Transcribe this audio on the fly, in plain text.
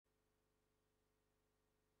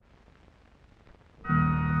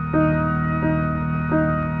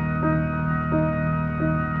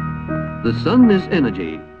The sun is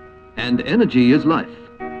energy, and energy is life.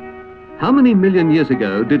 How many million years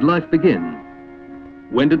ago did life begin?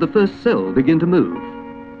 When did the first cell begin to move?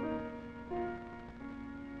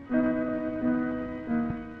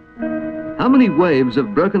 How many waves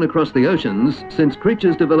have broken across the oceans since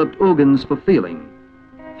creatures developed organs for feeling,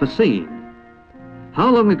 for seeing? How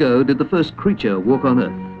long ago did the first creature walk on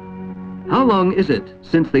Earth? How long is it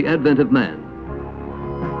since the advent of man?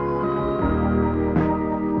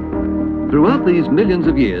 Throughout these millions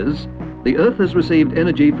of years, the Earth has received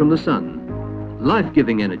energy from the sun,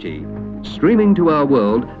 life-giving energy, streaming to our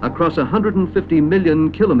world across 150 million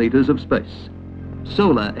kilometers of space.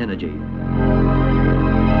 Solar energy.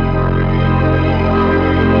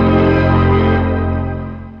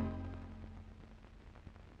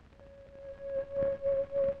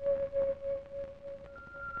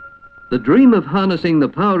 The dream of harnessing the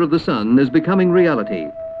power of the sun is becoming reality.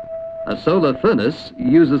 A solar furnace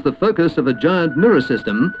uses the focus of a giant mirror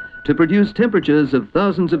system to produce temperatures of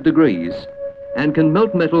thousands of degrees and can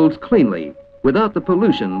melt metals cleanly without the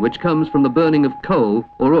pollution which comes from the burning of coal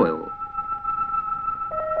or oil.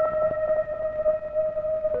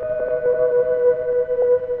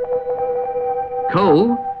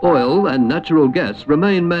 Coal, oil and natural gas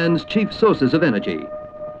remain man's chief sources of energy,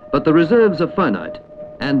 but the reserves are finite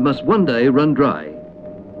and must one day run dry.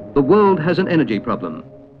 The world has an energy problem.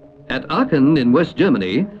 At Aachen in West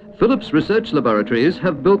Germany, Philips Research Laboratories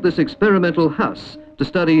have built this experimental house to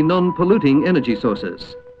study non-polluting energy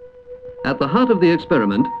sources. At the heart of the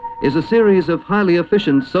experiment is a series of highly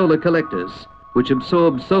efficient solar collectors which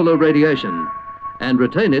absorb solar radiation and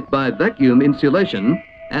retain it by vacuum insulation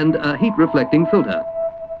and a heat-reflecting filter.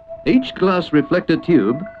 Each glass reflector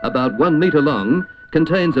tube, about 1 meter long,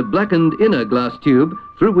 contains a blackened inner glass tube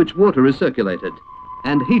through which water is circulated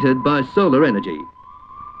and heated by solar energy.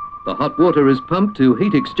 The hot water is pumped to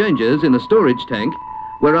heat exchangers in a storage tank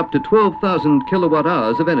where up to 12,000 kilowatt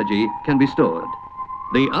hours of energy can be stored.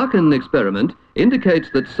 The Aachen experiment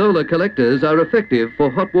indicates that solar collectors are effective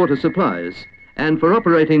for hot water supplies and for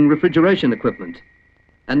operating refrigeration equipment,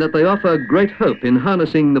 and that they offer great hope in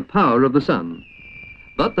harnessing the power of the sun.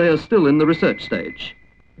 But they are still in the research stage.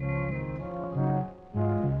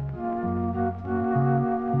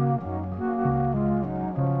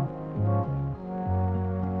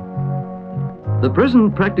 The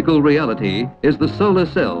present practical reality is the solar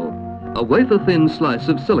cell, a wafer-thin slice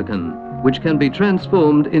of silicon, which can be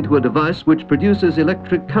transformed into a device which produces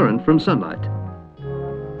electric current from sunlight.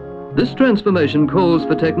 This transformation calls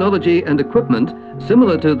for technology and equipment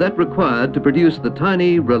similar to that required to produce the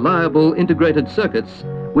tiny, reliable, integrated circuits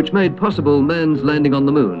which made possible man's landing on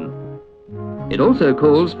the moon. It also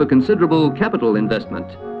calls for considerable capital investment.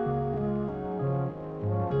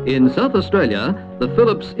 In South Australia, the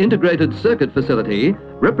Philips Integrated Circuit Facility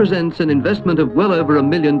represents an investment of well over $1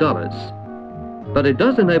 million. But it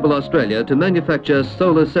does enable Australia to manufacture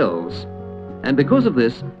solar cells, and because of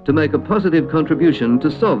this, to make a positive contribution to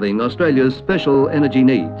solving Australia's special energy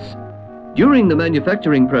needs. During the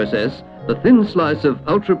manufacturing process, the thin slice of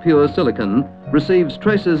ultra-pure silicon receives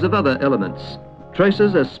traces of other elements,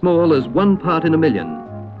 traces as small as 1 part in a million.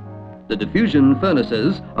 The diffusion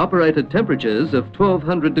furnaces operate at temperatures of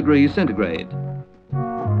 1200 degrees centigrade.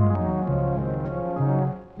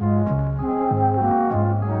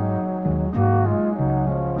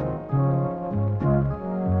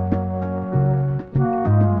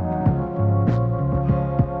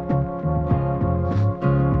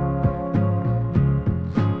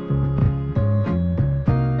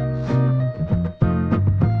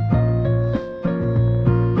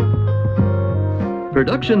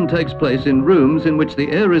 Production takes place in rooms in which the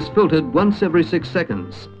air is filtered once every 6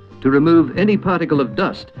 seconds to remove any particle of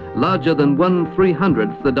dust larger than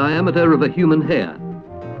 1/300th the diameter of a human hair.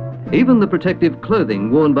 Even the protective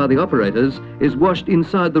clothing worn by the operators is washed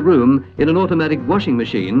inside the room in an automatic washing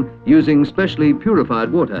machine using specially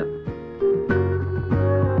purified water.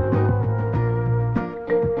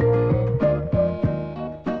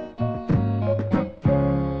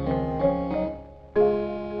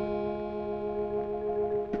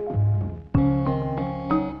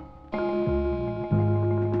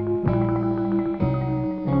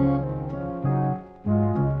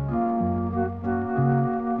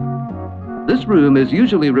 This room is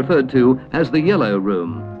usually referred to as the yellow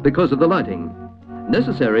room because of the lighting,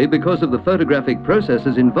 necessary because of the photographic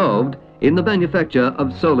processes involved in the manufacture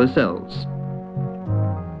of solar cells.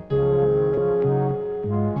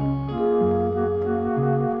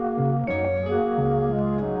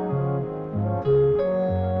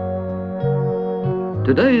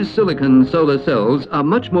 Today's silicon solar cells are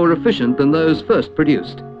much more efficient than those first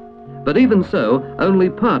produced. But even so, only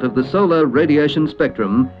part of the solar radiation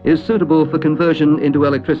spectrum is suitable for conversion into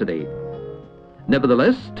electricity.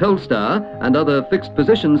 Nevertheless, Telstar and other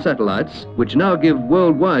fixed-position satellites, which now give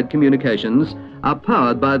worldwide communications, are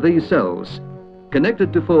powered by these cells,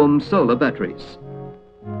 connected to form solar batteries.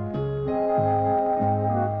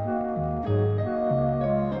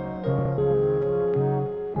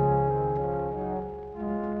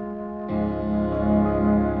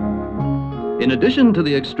 In addition to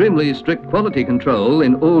the extremely strict quality control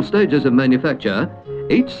in all stages of manufacture,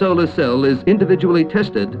 each solar cell is individually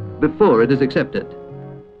tested before it is accepted.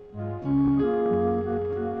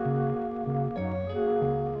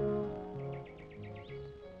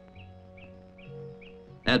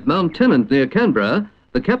 At Mount Tennant near Canberra,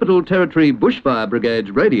 the Capital Territory Bushfire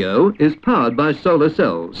Brigade's radio is powered by solar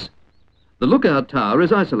cells. The lookout tower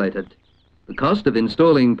is isolated. The cost of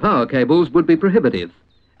installing power cables would be prohibitive,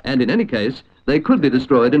 and in any case, they could be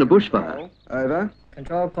destroyed in a bushfire. Over.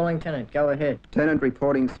 Control calling Tennant. Go ahead. Tennant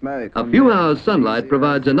reporting smoke. A few hours' sunlight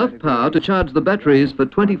provides enough power to charge the batteries for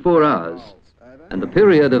 24 hours. And the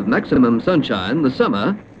period of maximum sunshine, the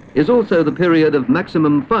summer, is also the period of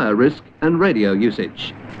maximum fire risk and radio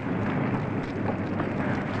usage.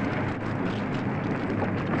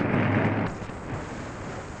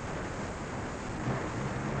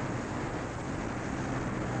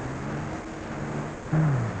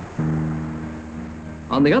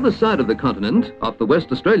 On the other side of the continent, off the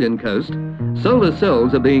West Australian coast, solar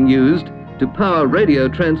cells are being used to power radio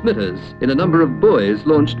transmitters in a number of buoys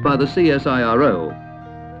launched by the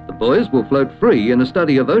CSIRO. The buoys will float free in a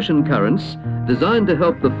study of ocean currents designed to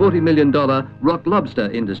help the $40 million rock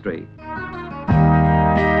lobster industry.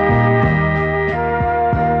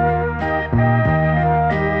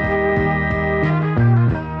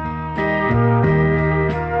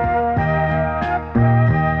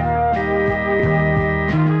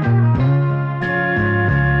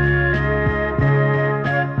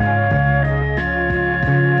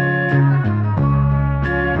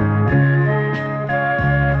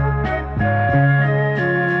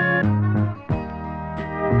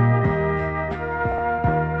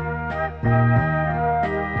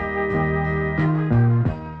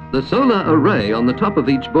 The solar array on the top of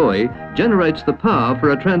each buoy generates the power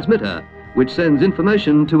for a transmitter, which sends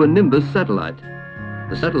information to a Nimbus satellite.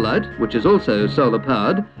 The satellite, which is also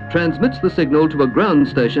solar-powered, transmits the signal to a ground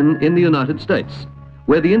station in the United States,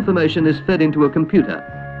 where the information is fed into a computer.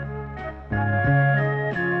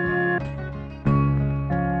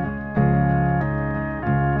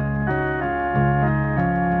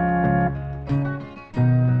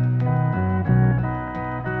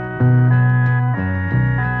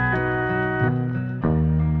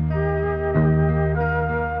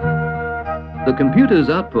 The computer's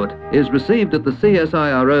output is received at the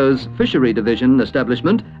CSIRO's Fishery Division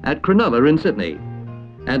establishment at Cronulla in Sydney.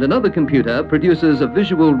 And another computer produces a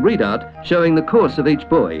visual readout showing the course of each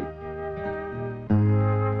buoy.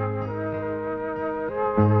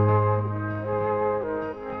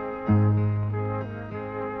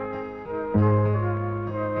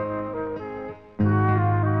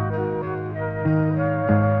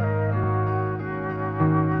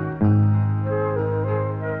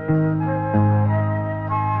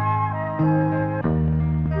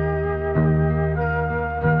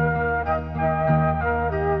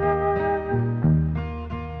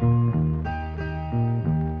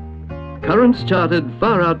 Currents charted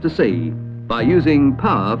far out to sea by using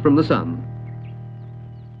power from the sun.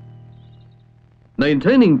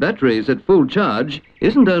 Maintaining batteries at full charge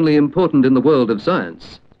isn't only important in the world of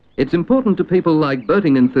science. It's important to people like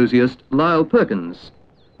boating enthusiast Lyle Perkins,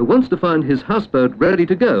 who wants to find his houseboat ready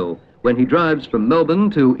to go when he drives from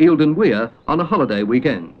Melbourne to Eildon Weir on a holiday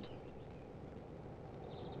weekend.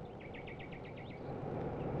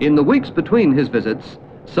 In the weeks between his visits,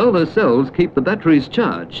 solar cells keep the batteries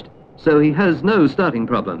charged, so he has no starting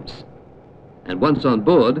problems. And once on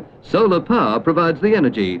board, solar power provides the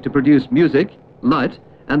energy to produce music, light,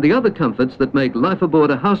 and the other comforts that make life aboard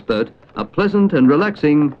a houseboat a pleasant and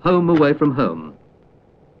relaxing home away from home.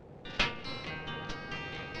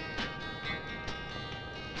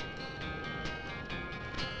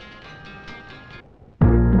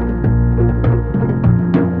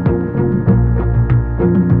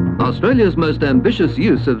 Australia's most ambitious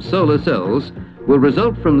use of solar cells will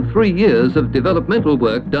result from 3 years of developmental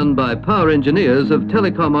work done by power engineers of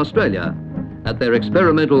Telecom Australia at their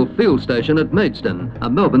experimental field station at Maidstone, a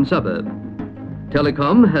Melbourne suburb.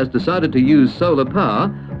 Telecom has decided to use solar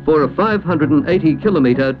power for a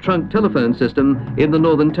 580-kilometre trunk telephone system in the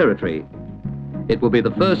Northern Territory. It will be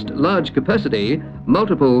the first large-capacity,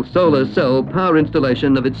 multiple solar cell power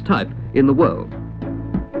installation of its type in the world.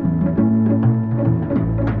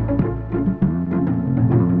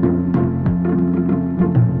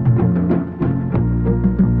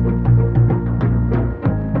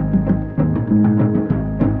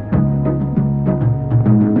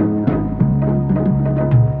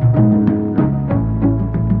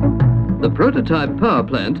 prototype power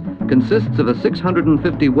plant consists of a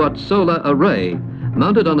 650-watt solar array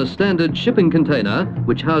mounted on a standard shipping container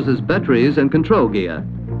which houses batteries and control gear.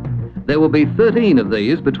 There will be 13 of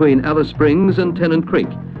these between Alice Springs and Tennant Creek,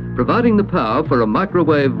 providing the power for a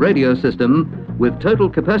microwave radio system with total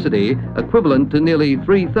capacity equivalent to nearly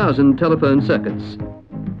 3,000 telephone circuits.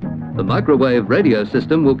 The microwave radio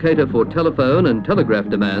system will cater for telephone and telegraph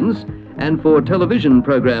demands and for television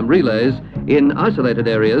program relays in isolated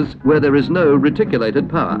areas where there is no reticulated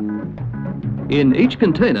power. In each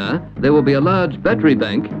container, there will be a large battery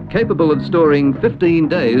bank capable of storing 15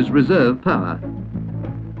 days reserve power.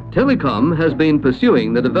 Telecom has been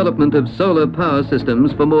pursuing the development of solar power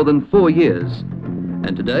systems for more than 4 years,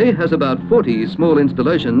 and today has about 40 small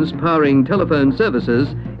installations powering telephone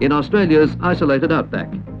services in Australia's isolated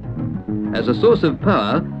outback. As a source of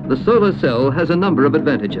power, the solar cell has a number of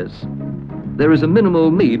advantages. There is a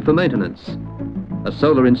minimal need for maintenance. A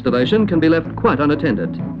solar installation can be left quite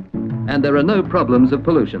unattended, and there are no problems of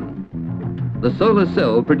pollution. The solar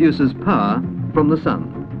cell produces power from the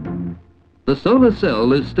sun. The solar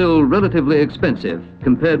cell is still relatively expensive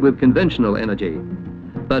compared with conventional energy,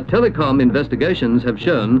 but telecom investigations have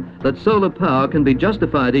shown that solar power can be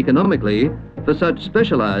justified economically for such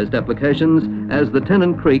specialized applications as the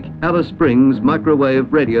Tennant Creek Alice Springs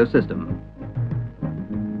microwave radio system.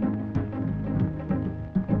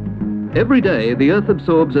 Every day, the Earth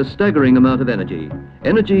absorbs a staggering amount of energy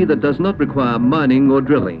that does not require mining or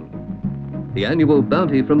drilling. The annual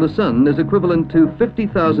bounty from the sun is equivalent to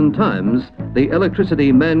 50,000 times the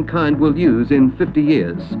electricity mankind will use in 50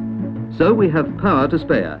 years. So we have power to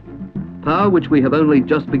spare, power which we have only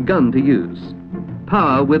just begun to use,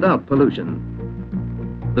 power without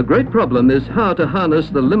pollution. The great problem is how to harness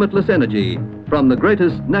the limitless energy from the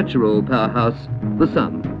greatest natural powerhouse, the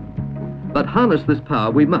sun. But harness this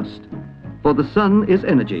power we must, for the sun is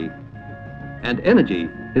energy, and energy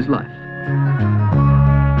is life.